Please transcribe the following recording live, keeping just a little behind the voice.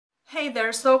Hey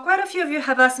there, so quite a few of you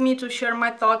have asked me to share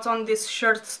my thoughts on this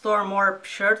shirtstorm or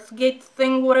shirtgate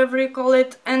thing, whatever you call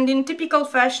it, and in typical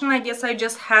fashion I guess I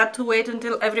just had to wait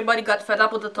until everybody got fed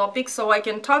up with the topic so I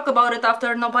can talk about it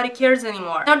after nobody cares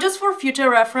anymore. Now just for future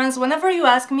reference, whenever you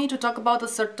ask me to talk about a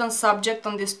certain subject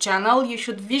on this channel, you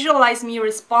should visualize me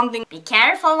responding, "Be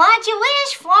careful what you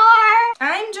wish for!"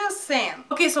 I'm just saying.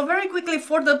 Okay, so very quickly,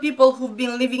 for the people who've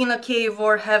been living in a cave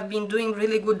or have been doing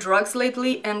really good drugs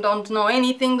lately and don't know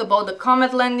anything about the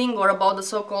Comet Landing or about the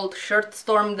so-called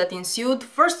shirtstorm that ensued,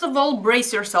 first of all,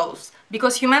 brace yourselves,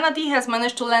 because humanity has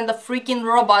managed to land a freaking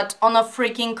robot on a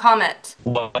freaking comet.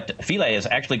 What Philae is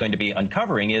actually going to be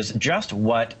uncovering is just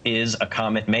what is a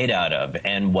comet made out of,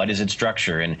 and what is its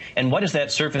structure, and what is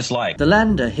that surface like. The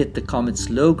lander hit the comet's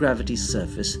low-gravity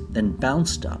surface, then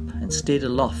bounced up and stayed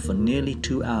aloft for nearly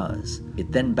 2 hours.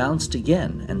 It then bounced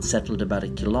again and settled about a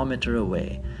kilometer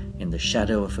away, in the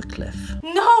shadow of a cliff.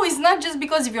 No, it's not just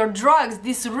because of your drugs,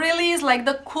 this really is like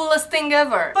the coolest thing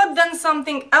ever. But then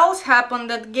something else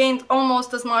happened that gained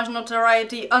almost as much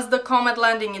notoriety as the Comet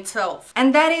Landing itself.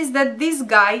 And that is that this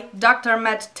guy, Dr.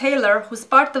 Matt Taylor, who's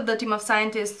part of the team of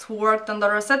scientists who worked on the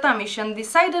Rosetta mission,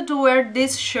 decided to wear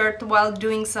this shirt while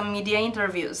doing some media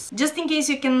interviews. Just in case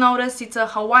you can notice, it's a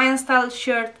Hawaiian-style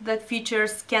shirt that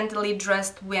features scantily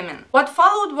dressed women. What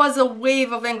followed was a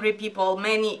wave of angry people,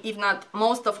 many, if not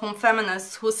most of whom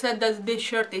feminists, who said that this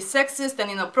shirt is sexist and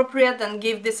inappropriate and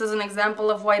gave this as an example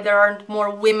of why there aren't more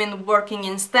women working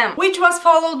in STEM. Which was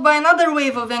followed by another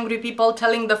wave of angry people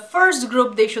telling the first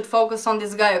group they should focus on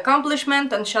this guy's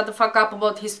accomplishment and shut the fuck up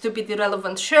about his stupid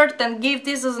irrelevant shirt, and gave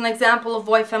this as an example of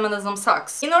why feminism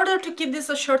sucks. In order to keep this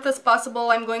as short as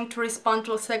possible, I'm going to respond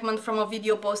to a segment from a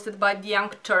video posted by the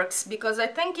Young Turks, because I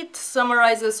think it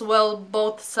summarizes well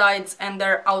both sides and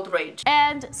their outrage.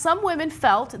 And some women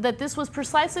felt that this was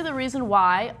precisely the reason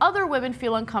why other women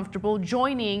feel uncomfortable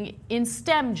joining in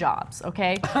STEM jobs,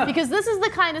 okay? Because this is the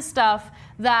kind of stuff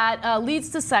that leads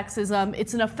to sexism.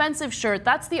 It's an offensive shirt.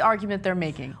 That's the argument they're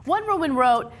making. One woman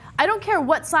wrote, "I don't care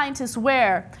what scientists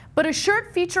wear, but a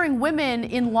shirt featuring women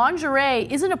in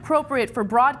lingerie isn't appropriate for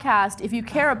broadcast if you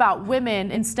care about women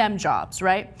in STEM jobs,"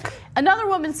 right? Another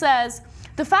woman says,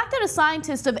 "The fact that a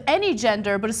scientist of any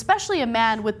gender, but especially a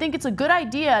man, would think it's a good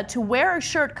idea to wear a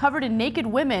shirt covered in naked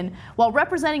women while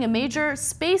representing a major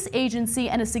space agency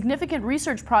and a significant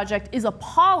research project is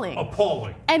appalling."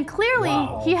 Appalling. And clearly,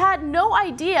 he had no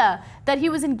idea that he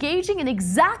was engaging in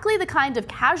exactly the kind of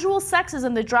casual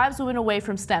sexism that drives women away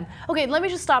from STEM. Okay, let me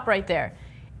just stop right there.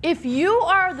 If you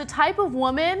are the type of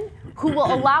woman who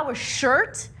will allow a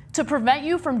shirt to prevent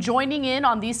you from joining in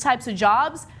on these types of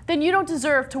jobs, then you don't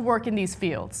deserve to work in these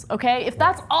fields, okay? If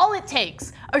that's all it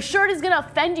takes, a shirt is gonna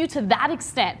offend you to that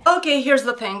extent. Okay, here's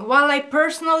the thing. While I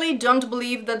personally don't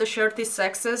believe that the shirt is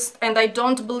sexist, and I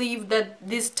don't believe that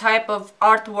this type of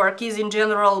artwork is in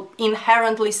general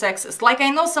inherently sexist, like I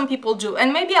know some people do,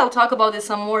 and maybe I'll talk about this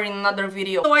some more in another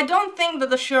video. So I don't think that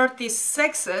the shirt is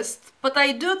sexist, but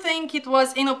I do think it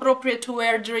was inappropriate to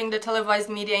wear during the televised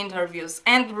media interviews.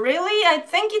 And really, I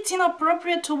think it's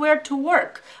inappropriate to wear to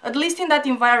work, at least in that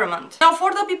environment. Now,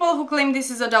 for the people who claim this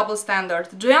is a double standard,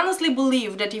 do you honestly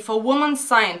believe that if a woman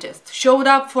scientist showed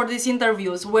up for these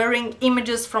interviews wearing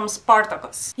images from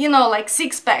Spartacus, you know, like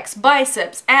six-packs,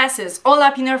 biceps, asses, all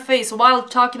up in her face while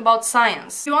talking about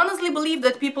science, do you honestly believe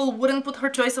that people wouldn't put her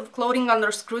choice of clothing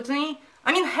under scrutiny?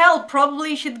 I mean, hell,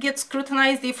 probably she'd get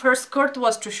scrutinized if her skirt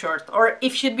was too short, or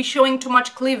if she'd be showing too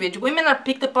much cleavage. Women are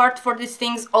picked apart for these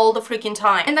things all the freaking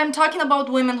time. And I'm talking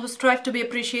about women who strive to be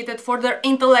appreciated for their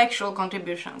intellectual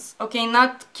contributions. Okay,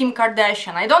 not Kim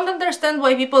Kardashian. I don't understand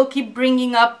why people keep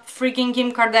bringing up freaking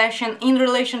Kim Kardashian in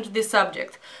relation to this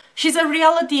subject. She's a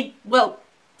reality, well,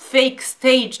 fake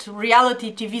staged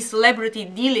reality TV celebrity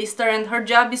D-lister, and her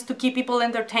job is to keep people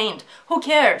entertained. Who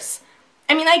cares?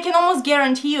 I mean, I can almost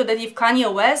guarantee you that if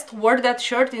Kanye West wore that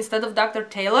shirt instead of Dr.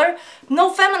 Taylor, no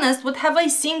feminist would have a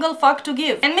single fuck to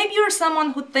give. And maybe you're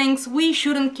someone who thinks we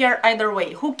shouldn't care either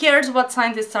way. Who cares what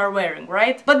scientists are wearing,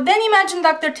 right? But then imagine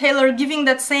Dr. Taylor giving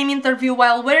that same interview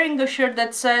while wearing a shirt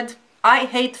that said, "I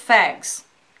hate fags."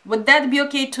 Would that be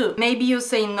okay too? Maybe you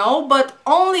say no, but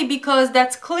only because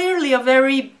that's clearly a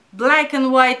very black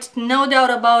and white, no doubt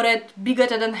about it,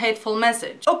 bigoted and hateful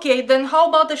message. Okay, then how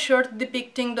about a shirt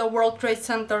depicting the World Trade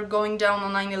Center going down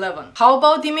on 9/11? How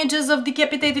about images of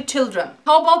decapitated children?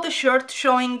 How about a shirt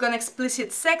showing an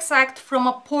explicit sex act from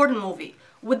a porn movie?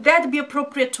 would that be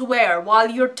appropriate to wear while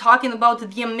you're talking about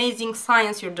the amazing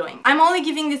science you're doing? I'm only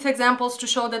giving these examples to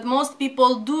show that most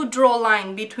people do draw a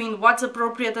line between what's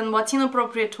appropriate and what's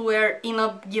inappropriate to wear in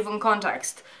a given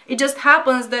context. It just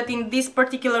happens that in this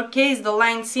particular case the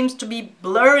line seems to be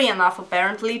blurry enough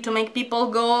apparently to make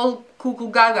people go all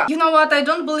cuckoo gaga. You know what, I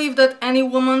don't believe that any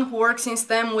woman who works in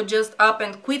STEM would just up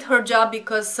and quit her job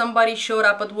because somebody showed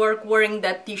up at work wearing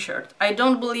that t-shirt. I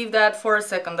don't believe that for a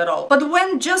second at all. But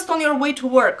when just on your way to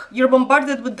work, you're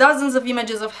bombarded with dozens of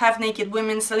images of half-naked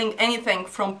women selling anything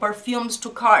from perfumes to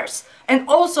cars, and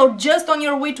also just on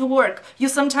your way to work, you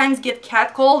sometimes get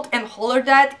catcalled and hollered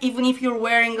at even if you're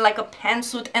wearing like a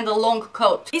pantsuit and a long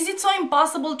coat. Is it so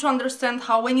impossible to understand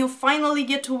how when you finally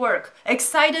get to work,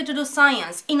 excited to do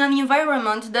science, in an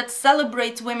environment that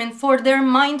celebrates women for their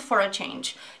mind for a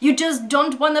change, you just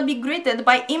don't want to be greeted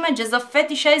by images of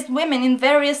fetishized women in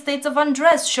various states of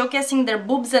undress, showcasing their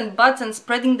boobs and butts and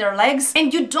spreading their legs,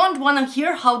 and you don't want to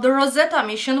hear how the Rosetta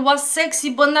mission was sexy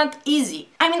but not easy.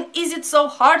 I mean, is it so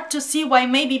hard to see why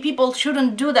maybe people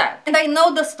shouldn't do that? And I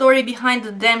know the story behind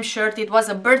the damn shirt. It was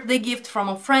a birthday gift from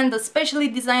a friend especially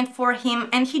designed for him,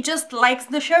 and he just likes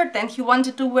the shirt and he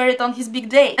wanted to wear it on his big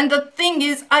day. And the thing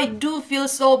is, I do feel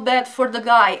so bad for the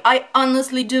guy. I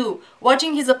honestly do.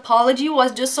 Watching his apology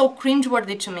was just so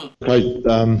cringeworthy to me. Okay,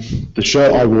 the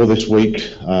shirt I wore this week,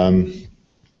 I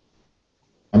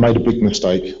made a big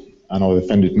mistake and I've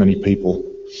offended many people,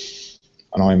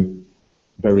 and I'm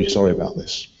very sorry about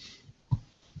this.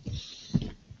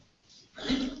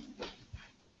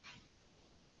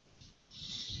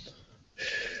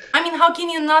 I mean, how can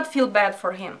you not feel bad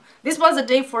for him? This was a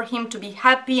day for him to be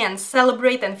happy and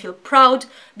celebrate and feel proud,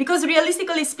 because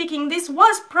realistically speaking, this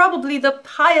was probably the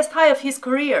highest high of his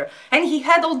career, and he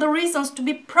had all the reasons to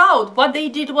be proud. What they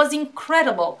did was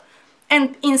incredible.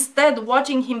 And instead,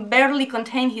 watching him barely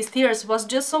contain his tears was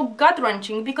just so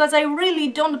gut-wrenching, because I really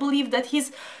don't believe that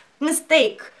his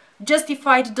mistake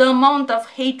justified the amount of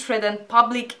hatred and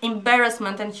public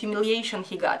embarrassment and humiliation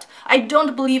he got. I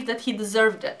don't believe that he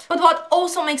deserved it. But what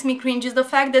also makes me cringe is the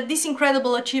fact that this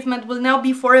incredible achievement will now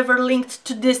be forever linked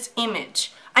to this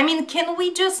image. I mean, can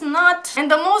we just not? And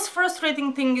the most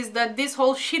frustrating thing is that this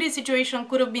whole shitty situation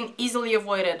could have been easily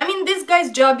avoided. I mean, this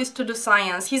guy's job is to do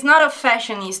science. He's not a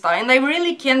fashionista, and I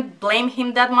really can't blame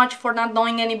him that much for not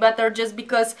knowing any better, just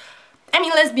because, I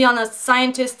mean, let's be honest,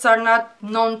 scientists are not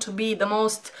known to be the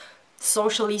most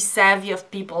socially savvy of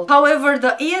people. However,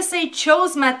 the ESA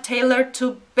chose Matt Taylor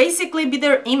to basically be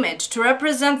their image, to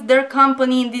represent their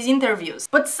company in these interviews.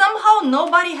 But somehow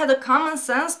nobody had the common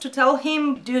sense to tell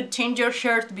him, dude, change your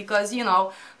shirt, because, you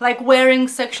know, like wearing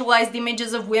sexualized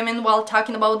images of women while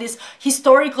talking about this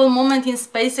historical moment in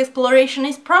space exploration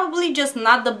is probably just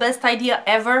not the best idea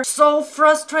ever. So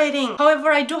frustrating.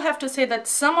 However, I do have to say that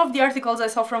some of the articles I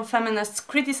saw from feminists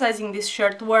criticizing this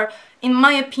shirt were, in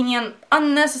my opinion,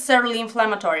 unnecessarily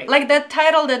inflammatory. Like that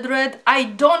title that read, "I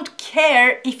don't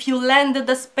care if you landed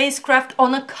the spacecraft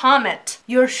on a comet.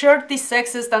 Your shirt is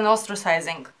sexist and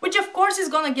ostracizing." Which of course is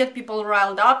gonna get people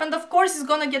riled up, and of course is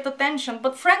gonna get attention,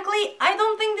 but frankly, I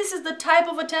don't think this is the type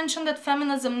of attention that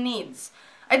feminism needs.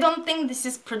 I don't think this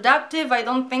is productive, I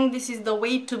don't think this is the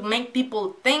way to make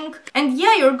people think. And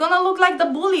yeah, you're gonna look like the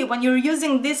bully when you're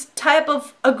using this type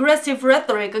of aggressive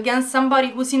rhetoric against somebody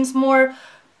who seems more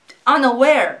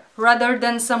unaware rather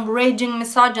than some raging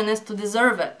misogynist to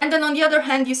deserve it. And then on the other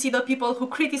hand, you see the people who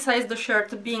criticize the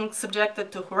shirt being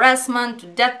subjected to harassment, to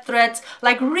death threats,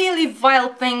 like really vile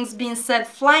things being said,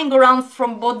 flying around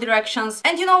from both directions.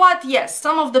 And you know what? Yes,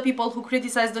 some of the people who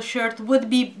criticize the shirt would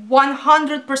be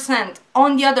 100%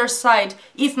 on the other side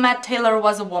if Matt Taylor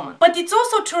was a woman. But it's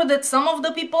also true that some of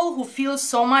the people who feel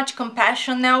so much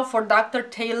compassion now for Dr.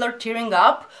 Taylor tearing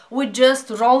up would just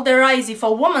roll their eyes if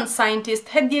a woman scientist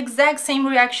had the exact same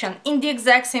reaction in the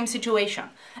exact same situation,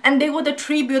 and they would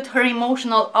attribute her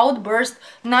emotional outburst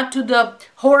not to the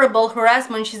horrible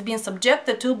harassment she's been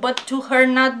subjected to, but to her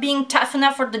not being tough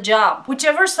enough for the job.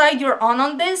 Whichever side you're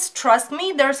on this, trust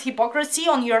me, there's hypocrisy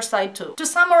on your side too. To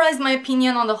summarize my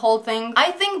opinion on the whole thing,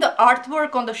 I think the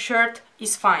artwork on the shirt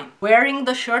is fine. Wearing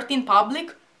the shirt in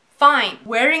public? Fine.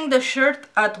 Wearing the shirt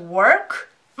at work?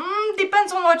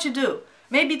 Depends on what you do.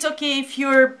 Maybe it's okay if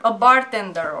you're a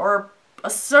bartender or a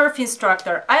surf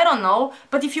instructor, I don't know,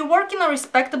 but if you work in a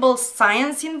respectable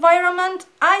science environment,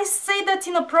 I say that's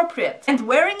inappropriate. And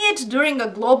wearing it during a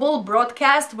global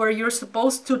broadcast where you're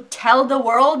supposed to tell the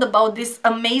world about this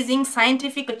amazing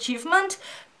scientific achievement,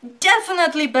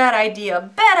 Definitely bad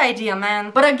idea,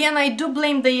 man. But again, I do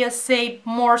blame the ESA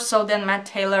more so than Matt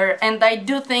Taylor, and I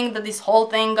do think that this whole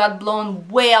thing got blown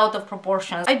way out of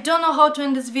proportions. I don't know how to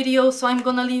end this video, so I'm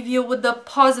gonna leave you with the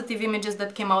positive images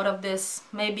that came out of this.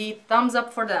 Maybe thumbs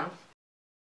up for them.